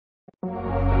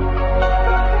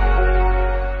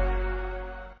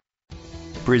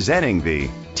Presenting the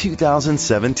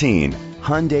 2017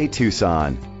 Hyundai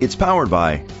Tucson. It's powered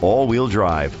by all-wheel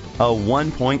drive, a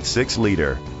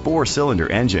 1.6-liter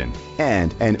four-cylinder engine,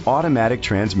 and an automatic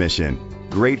transmission.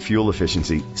 Great fuel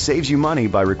efficiency saves you money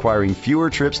by requiring fewer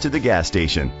trips to the gas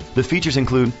station. The features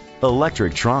include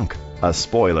electric trunk, a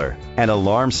spoiler, an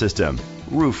alarm system,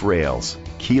 roof rails,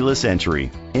 keyless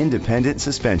entry, independent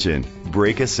suspension,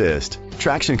 brake assist,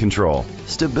 traction control,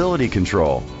 stability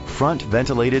control, front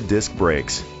ventilated disc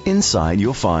brakes. Inside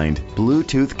you'll find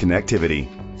Bluetooth connectivity,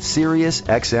 Sirius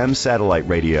XM satellite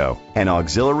radio, an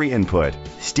auxiliary input,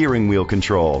 steering wheel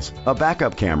controls, a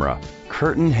backup camera,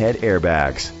 curtain head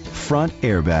airbags, front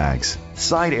airbags,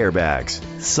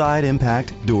 side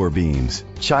impact door beams,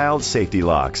 child safety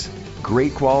locks.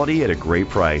 Great quality at a great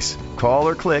price. Call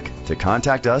or click to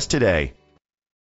contact us today.